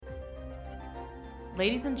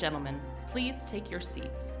Ladies and gentlemen, please take your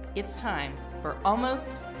seats. It's time for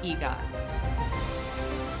Almost EGOT.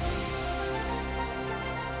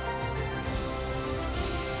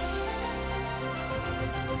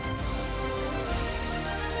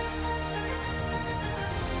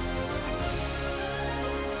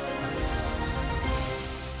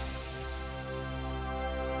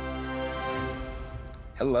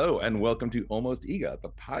 Hello, and welcome to Almost EGOT, the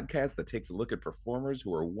podcast that takes a look at performers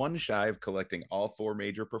who are one shy of collecting all four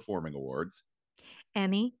major performing awards.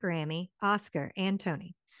 Emmy, Grammy, Oscar, and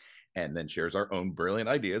Tony. And then shares our own brilliant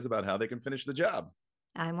ideas about how they can finish the job.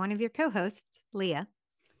 I'm one of your co-hosts, Leah.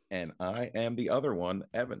 And I am the other one,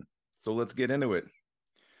 Evan. So let's get into it.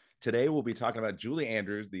 Today, we'll be talking about Julie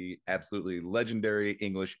Andrews, the absolutely legendary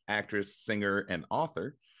English actress, singer, and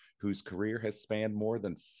author, whose career has spanned more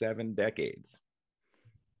than 7 decades.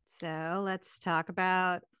 So let's talk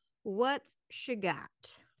about what she got.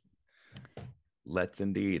 Let's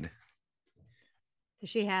indeed. So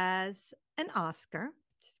she has an Oscar.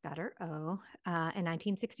 She's got her O. In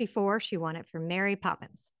 1964, she won it for Mary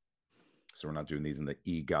Poppins. So we're not doing these in the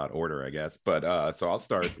EGOT order, I guess. But so I'll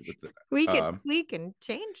start with the, we can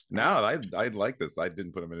change that. No, I like this. I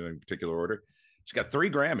didn't put them in any particular order. She got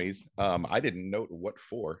 3 Grammys. I didn't note what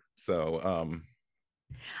for. So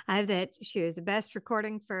I have that she was the best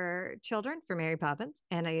recording for children for Mary Poppins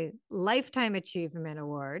and a Lifetime Achievement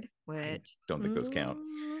Award, which I don't think those count.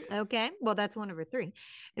 Okay. Well, that's one of her 3.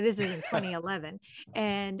 This is in 2011.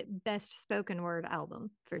 And best spoken word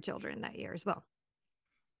album for children that year as well.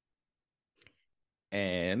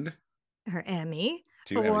 And her Emmy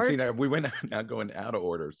 2 Emmys. See, now we went now going out of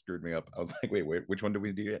order, screwed me up. I was like, wait, which one did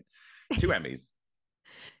we do yet? 2 Emmys.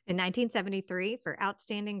 In 1973 for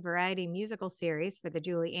Outstanding Variety Musical Series for the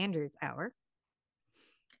Julie Andrews Hour.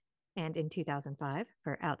 And in 2005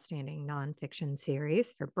 for Outstanding Nonfiction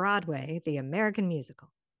Series for Broadway, The American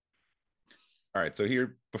Musical. All right. So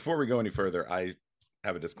here, before we go any further, I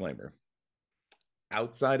have a disclaimer.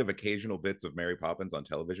 Outside of occasional bits of Mary Poppins on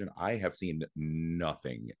television, I have seen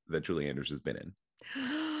nothing that Julie Andrews has been in.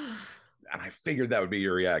 And I figured that would be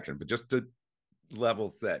your reaction. But just to level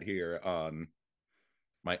set here on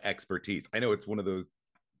my expertise. I know it's one of those,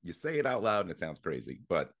 you say it out loud and it sounds crazy,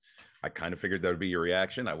 but I kind of figured that would be your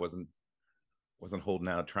reaction. I wasn't holding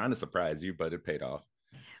out trying to surprise you, but it paid off.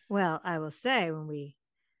 Well, I will say when we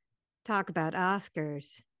talk about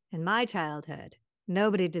Oscars in my childhood,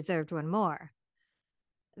 nobody deserved one more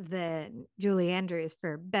than Julie Andrews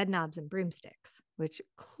for Bedknobs and Broomsticks, which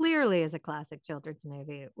clearly is a classic children's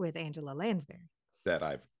movie with Angela Lansbury. That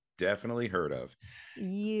I've definitely heard of.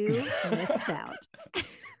 You missed out.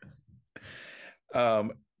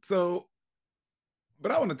 So,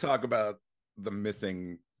 but I want to talk about the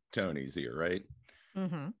missing Tonys here, right?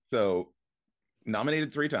 Mm-hmm. So,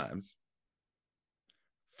 nominated 3 times.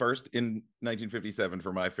 First in 1957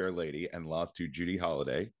 for My Fair Lady and lost to Judy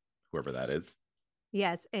Holliday, whoever that is.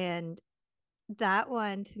 Yes, and that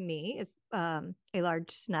one to me is a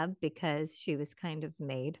large snub because she was kind of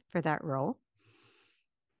made for that role.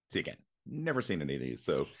 See, again, never seen any of these,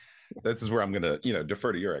 so this is where I'm going to,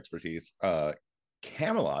 defer to your expertise.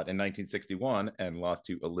 Camelot in 1961 and lost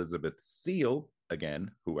to Elizabeth Seal,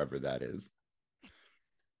 again, whoever that is.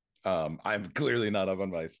 I'm clearly not up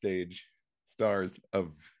on my stage stars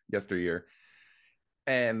of yesteryear.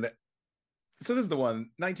 And so this is the one,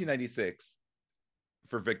 1996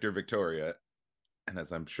 for Victor Victoria. And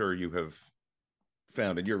as I'm sure you have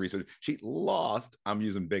found in your research, she lost, I'm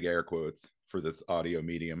using big air quotes for this audio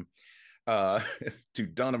medium, to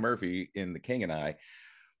Donna Murphy in The King and I.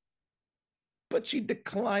 But she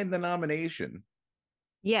declined the nomination.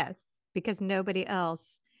 Yes, because nobody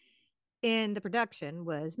else in the production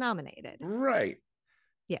was nominated. Right.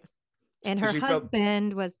 Yes. And her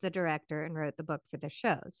husband was the director and wrote the book for the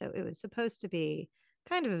show. So it was supposed to be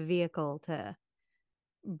kind of a vehicle to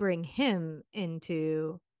bring him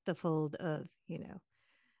into the fold of,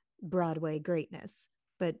 Broadway greatness.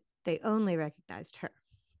 But they only recognized her.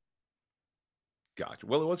 Gotcha.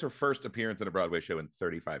 Well, it was her first appearance in a Broadway show in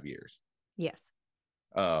 35 years. Yes.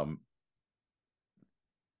 But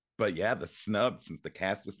yeah, the snub, since the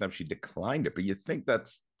cast was snubbed, she declined it. But you think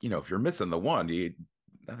that's, if you're missing the one, you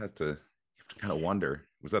have to kind of wonder,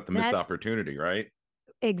 was that the missed opportunity, right?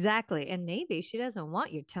 Exactly. And maybe she doesn't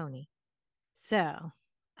want your Tony. So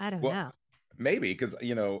I don't know. Maybe, because,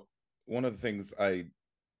 one of the things I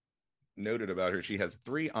noted about her, she has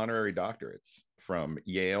 3 honorary doctorates from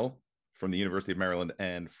Yale, from the University of Maryland,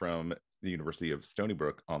 and from the University of Stony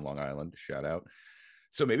Brook on Long Island. Shout out.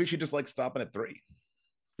 So maybe she just likes stopping at 3.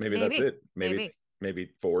 Maybe that's it. Maybe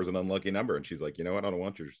 4 is an unlucky number. And she's like, you know what? I don't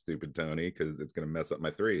want your stupid Tony because it's going to mess up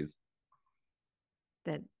my 3s.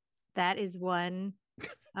 That is one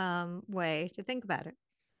way to think about it.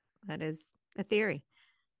 That is a theory.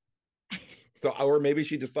 So, or maybe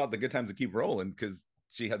she just thought the good times would keep rolling because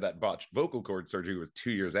she had that botched vocal cord surgery. It was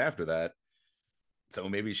 2 years after that. So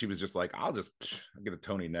maybe she was just like, I'll get a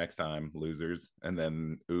Tony next time, losers. And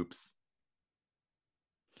then, oops.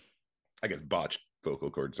 I guess botched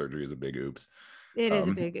vocal cord surgery is a big oops. It is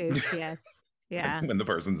a big oops, yes. Yeah. When the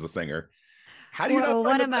person's a singer. How do you not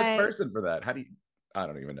find the best person for that? How do you? I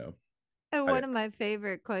don't even know. One of my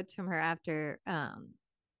favorite quotes from her after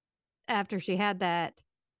she had that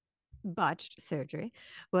botched surgery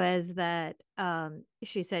was that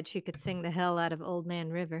she said she could sing the hell out of Old Man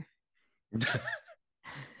River.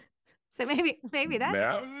 So maybe that's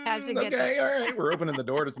how she gets okay. All right, we're opening the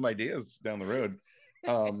door to some ideas down the road.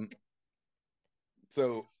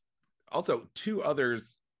 So also 2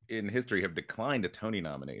 others in history have declined a Tony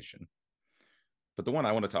nomination, but the one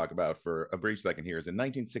I want to talk about for a brief second here is in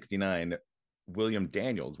 1969. William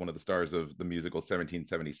Daniels, one of the stars of the musical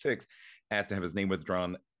 1776, asked to have his name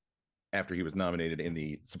withdrawn after he was nominated in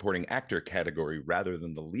the supporting actor category rather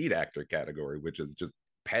than the lead actor category, which is just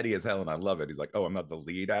petty as hell, and I love it. He's like, oh, I'm not the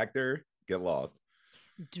lead actor? Get lost.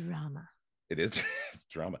 Drama. It is it's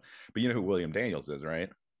drama. But you know who William Daniels is, right?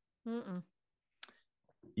 Mm-mm.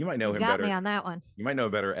 You might know him got better. Me on that one. You might know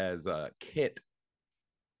better as Kit,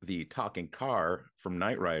 the talking car from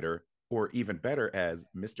Knight Rider, or even better as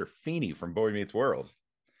Mr. Feeney from Boy Meets World.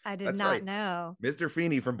 I did not know. Mr.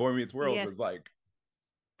 Feeney from Boy Meets World was like,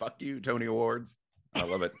 fuck you, Tony Awards. I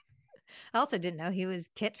love it. I also didn't know he was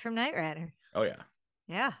Kit from Knight Rider. Oh, yeah.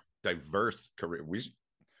 Yeah. Diverse career.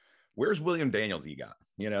 Where's William Daniels he got?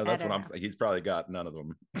 You know, that's what I'm saying. He's probably got none of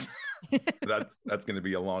them. That's going to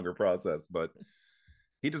be a longer process, but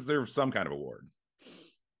he deserves some kind of award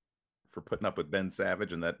for putting up with Ben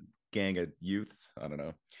Savage and that gang of youths. I don't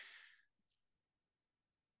know.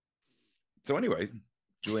 So anyway,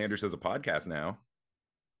 Julie Andrews has a podcast now.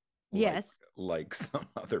 Yes. Like some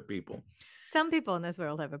other people. Some people in this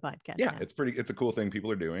world have a podcast. Yeah, now. It's a cool thing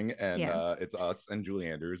people are doing. And it's us and Julie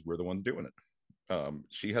Andrews. We're the ones doing it.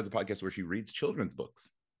 She has a podcast where she reads children's books.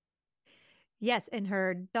 Yes. And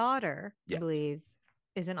her daughter, I believe,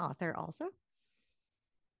 is an author also.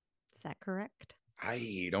 Is that correct?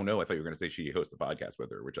 I don't know. I thought you were going to say she hosts the podcast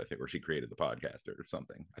with her, which I think, or she created the podcast or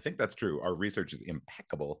something. I think that's true. Our research is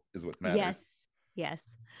impeccable, is what matters. Yes.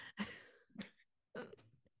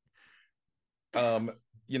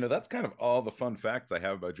 You know, that's kind of all the fun facts I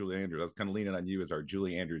have about Julie Andrews. I was kind of leaning on you as our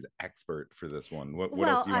Julie Andrews expert for this one. What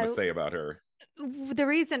else do you want to say about her? The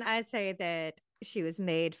reason I say that she was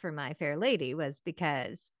made for My Fair Lady was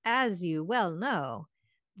because, as you well know,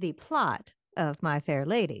 the plot of My Fair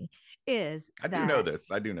Lady is I do know this.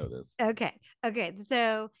 Okay.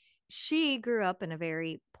 So she grew up in a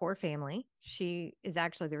very poor family. She is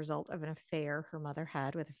actually the result of an affair her mother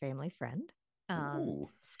had with a family friend. Ooh,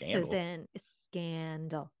 scandal. So then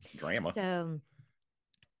scandal. Drama. So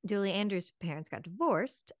Julie Andrews' parents got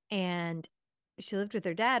divorced and she lived with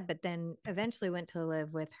her dad, but then eventually went to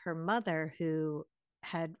live with her mother who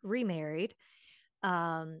had remarried,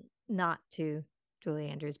 not to Julie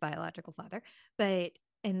Andrews' biological father,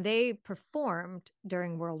 and they performed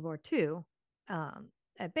during World War II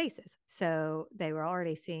at bases. So they were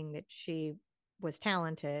already seeing that she was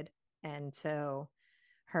talented. And so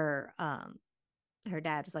her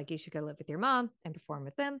dad was like, you should go live with your mom and perform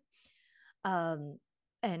with them.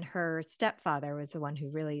 And her stepfather was the one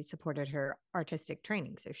who really supported her artistic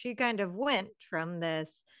training. So she kind of went from this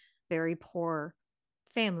very poor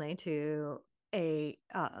family to a,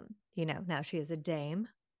 now she is a dame,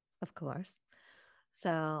 of course.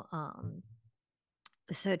 So,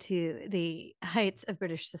 so to the heights of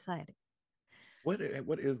British society. What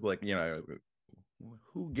is, like, you know,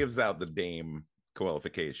 who gives out the dame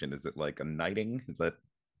qualification? Is it like a knighting? Is that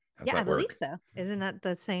I believe so. Isn't that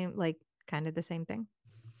the same, like kind of the same thing?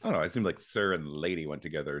 I don't know. It seemed like sir and lady went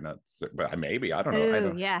together, not sir, but maybe I don't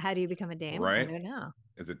know. Ooh, yeah. How do you become a dame? Right? I don't know.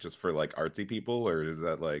 Is it just for like artsy people, or is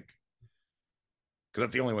that like? Because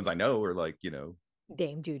that's the only ones I know are like, you know,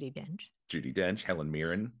 Dame Judi Dench, Helen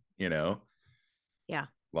Mirren. You know, yeah,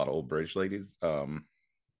 a lot of old British ladies.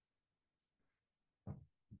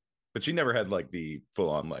 But she never had like the full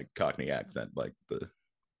on like Cockney accent, like the.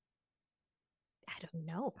 I don't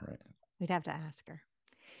know. Right. We'd have to ask her.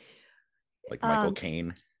 Like Michael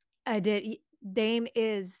Caine. I did. Dame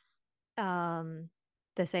is the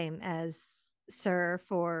same as Sir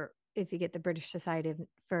for if you get the British Society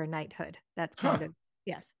for a knighthood. That's kind of,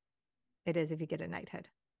 yes, it is if you get a knighthood.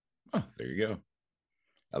 Oh, there you go.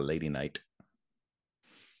 A lady knight.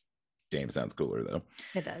 Dame sounds cooler though.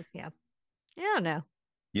 It does, yeah. I don't know.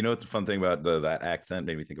 You know, it's a fun thing about that accent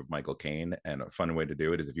made me think of Michael Caine, and a fun way to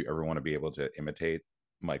do it is if you ever want to be able to imitate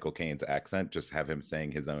Michael Caine's accent, just have him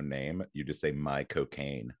saying his own name. You just say my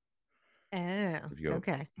cocaine. Oh, If you go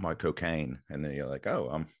okay. my cocaine, and then you're like,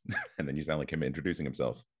 oh, and then you sound like him introducing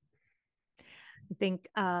himself. I think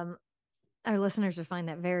our listeners would find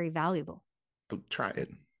that very valuable. Oh, try it.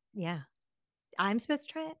 Yeah. I'm supposed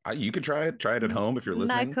to try it? You could try it. Try it at home if you're My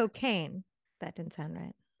listening. cocaine. That didn't sound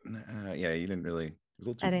right. Yeah, you didn't really. It was a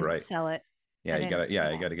little too I didn't bright. sell it. Yeah, you gotta. Yeah,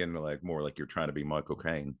 you gotta get into like more like you're trying to be Michael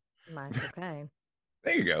Caine. My cocaine.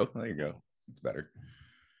 There you go. There you go. It's better.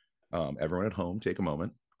 Everyone at home, take a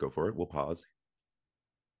moment. Go for it. We'll pause.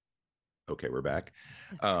 Okay, we're back.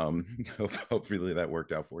 Hopefully that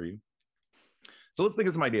worked out for you. So let's think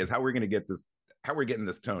of some ideas. How we're gonna get this. How we're getting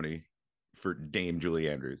this Tony for Dame Julie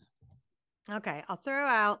Andrews. Okay, I'll throw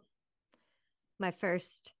out my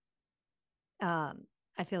first.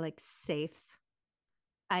 I feel like safe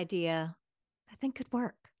idea. I think could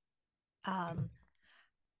work. Kind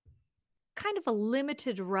of a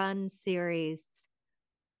limited run series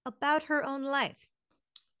about her own life.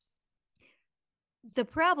 The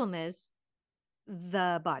problem is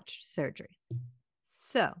the botched surgery.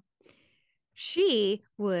 So she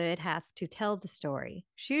would have to tell the story.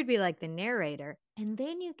 She would be like the narrator. And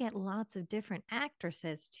then you get lots of different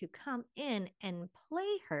actresses to come in and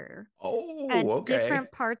play her at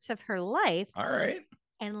different parts of her life. All right.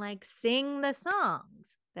 And like sing the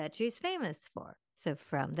songs that she's famous for. So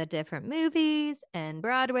from the different movies and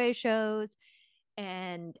Broadway shows.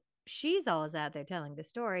 And she's always out there telling the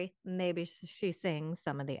story. Maybe she sings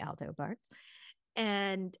some of the alto parts.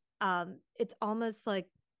 And it's almost like,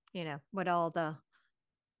 you know, what all the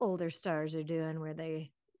older stars are doing where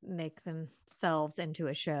they make themselves into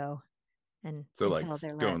a show and so like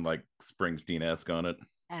going like Springsteen-esque on it.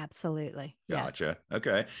 Absolutely. Gotcha. Yes.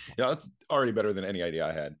 Okay. Yeah, that's already better than any idea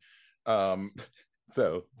I had.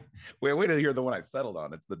 So wait to hear the one I settled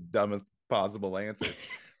on. It's the dumbest possible answer.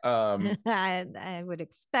 I would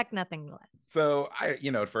expect nothing less. So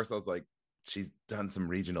at first I was like, she's done some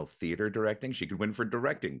regional theater directing. She could win for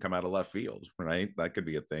directing, come out of left field, right? That could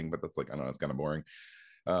be a thing, but that's like, I don't know, it's kind of boring.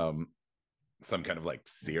 Some kind of like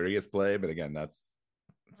serious play, but again, that's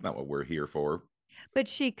not what we're here for. But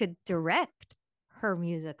she could direct her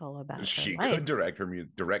musical about she could direct her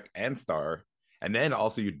music, direct and star, and then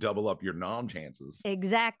also you double up your nom chances.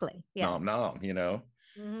 Exactly. Yeah. Nom, you know.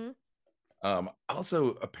 Mm-hmm.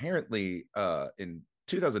 Also, apparently, in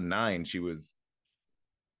 2009, she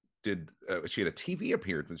had a TV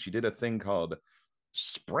appearance and she did a thing called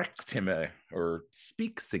Sprechstimme or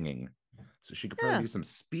speak singing. So she could probably do some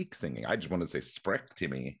speak singing. I just want to say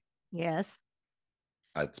Sprechstimme. Yes.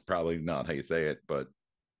 That's probably not how you say it, but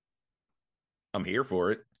I'm here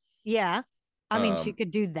for it. Yeah. I mean, she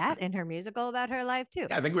could do that in her musical about her life too.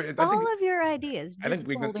 Yeah, I think all of your ideas. I think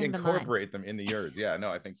we can incorporate them into yours. Yeah, no,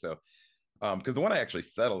 I think so. Because the one I actually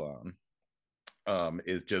settled on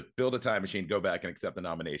is just build a time machine, go back and accept the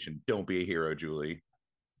nomination. Don't be a hero, Julie.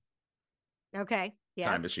 Okay. Yeah.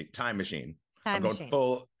 Time machine. I'm going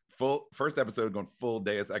full first episode going full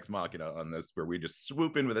Deus Ex Machina on this, where we just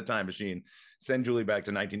swoop in with a time machine, send Julie back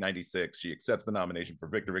to 1996. She accepts the nomination for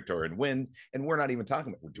Victor Victoria and wins. And we're not even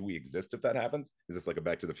talking about, do we exist if that happens? Is this like a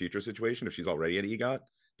Back to the Future situation? If she's already at EGOT,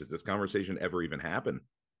 does this conversation ever even happen?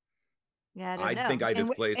 Yeah, I think I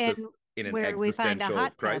just placed us in an existential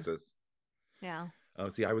crisis. Yeah.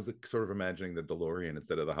 Oh, see, I was sort of imagining the DeLorean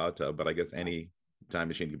instead of the hot tub, but I guess any time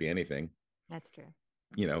machine could be anything. That's true.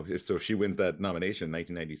 You know, if she wins that nomination in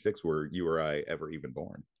 1996, were you or I ever even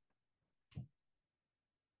born?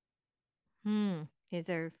 These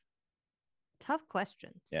are tough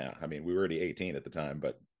questions. Yeah, I mean, we were already 18 at the time,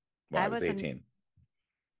 but I was 18.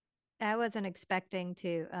 I wasn't expecting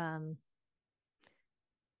to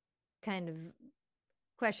kind of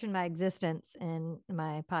question my existence in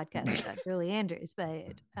my podcast about Julie Andrews,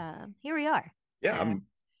 but here we are. Yeah, I'm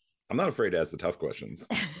not afraid to ask the tough questions.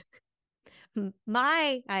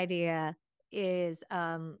 My idea is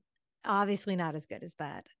obviously not as good as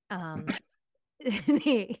that.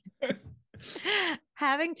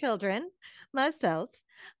 Having children myself,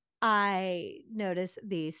 I notice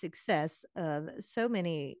the success of so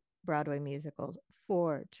many Broadway musicals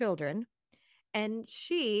for children. And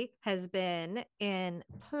she has been in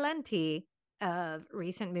plenty of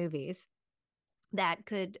recent movies that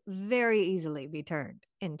could very easily be turned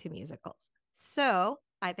into musicals. So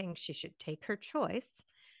I think she should take her choice.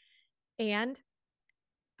 And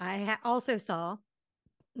I also saw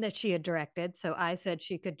that she had directed. So I said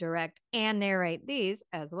she could direct and narrate these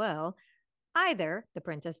as well. Either The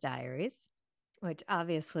Princess Diaries, which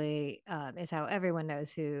obviously is how everyone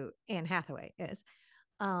knows who Anne Hathaway is,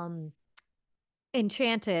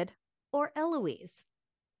 Enchanted, or Eloise.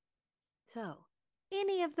 So,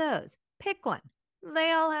 any of those, pick one.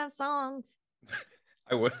 They all have songs.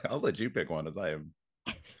 I'll let you pick one, as I have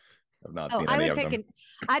not seen I any would of them.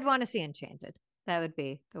 I'd want to see Enchanted. That would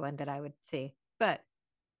be the one that I would see. But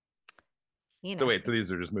so wait, so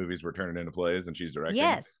these are just movies we're turning into plays, and she's directing?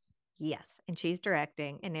 Yes, and she's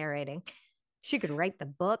directing and narrating. She could write the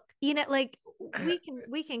book. Like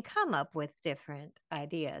we can come up with different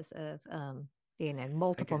ideas of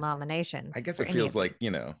multiple nominations. I guess it feels like,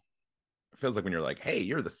 it feels like when you're like, hey,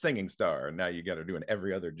 you're the singing star, and now you got to do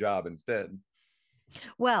every other job instead.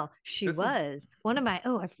 Well, she was one of my,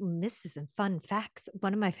 I've missed this in fun facts.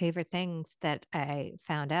 One of my favorite things that I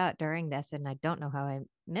found out during this, and I don't know how I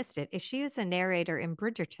missed it, is she was a narrator in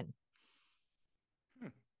Bridgerton.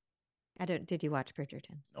 Did you watch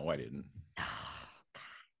Bridgerton? No, I didn't.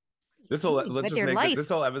 This whole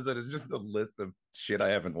episode is just a list of shit I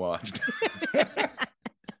haven't watched.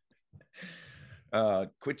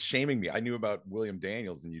 Quit shaming me. I knew about William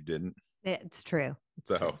Daniels and you didn't. It's true.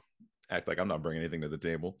 True. Act like I'm not bringing anything to the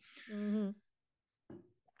table. Mm-hmm.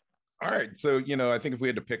 All right. So, I think if we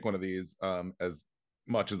had to pick one of these, as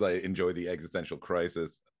much as I enjoy the existential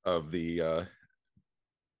crisis of the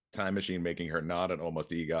time machine making her not an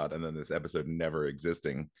almost EGOT, and then this episode never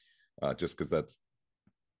existing, just because it's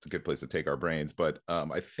a good place to take our brains. But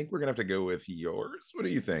I think we're gonna have to go with yours. What do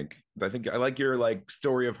you think? I think I like your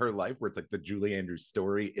story of her life, where it's like the Julie Andrews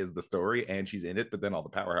story is the story and she's in it, but then all the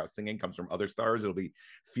powerhouse singing comes from other stars. It'll be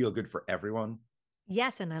feel good for everyone.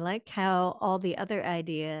 Yes, and I like how all the other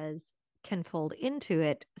ideas can fold into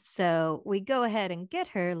it. So we go ahead and get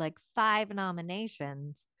her 5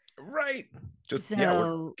 nominations. Right.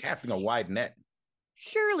 We're casting a wide net.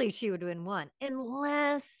 Surely she would win one,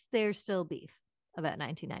 unless there's still beef about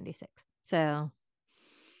 1996. So,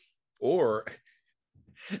 or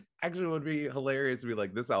actually, it would be hilarious to be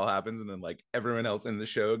like, this all happens, and then everyone else in the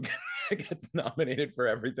show gets nominated for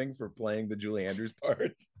everything for playing the Julie Andrews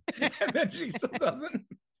parts, and then she still doesn't.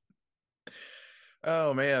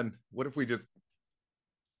 Oh man, what if we just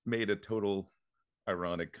made a total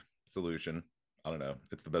ironic solution? I don't know.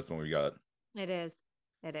 It's the best one we got. It is,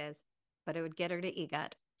 but it would get her to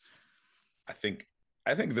EGOT. I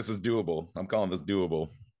think this is doable. I'm calling this doable.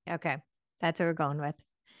 Okay, that's what we're going with.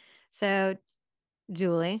 So,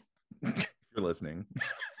 Julie, you're listening.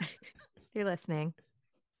 You're listening.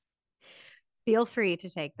 Feel free to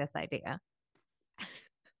take this idea.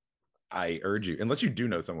 I urge you, unless you do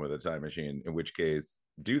know someone with a time machine, in which case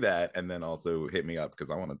do that, and then also hit me up,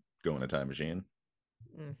 because I want to go in a time machine.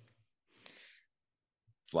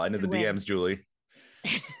 Slide into the DMs, Julie.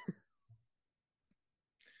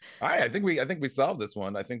 All right, I think we solved this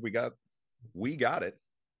one. I think we got it.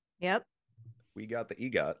 Yep. We got the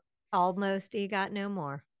EGOT. Almost EGOT no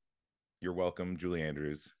more. You're welcome, Julie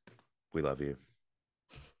Andrews. We love you.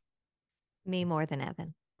 Me more than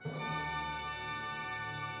Evan.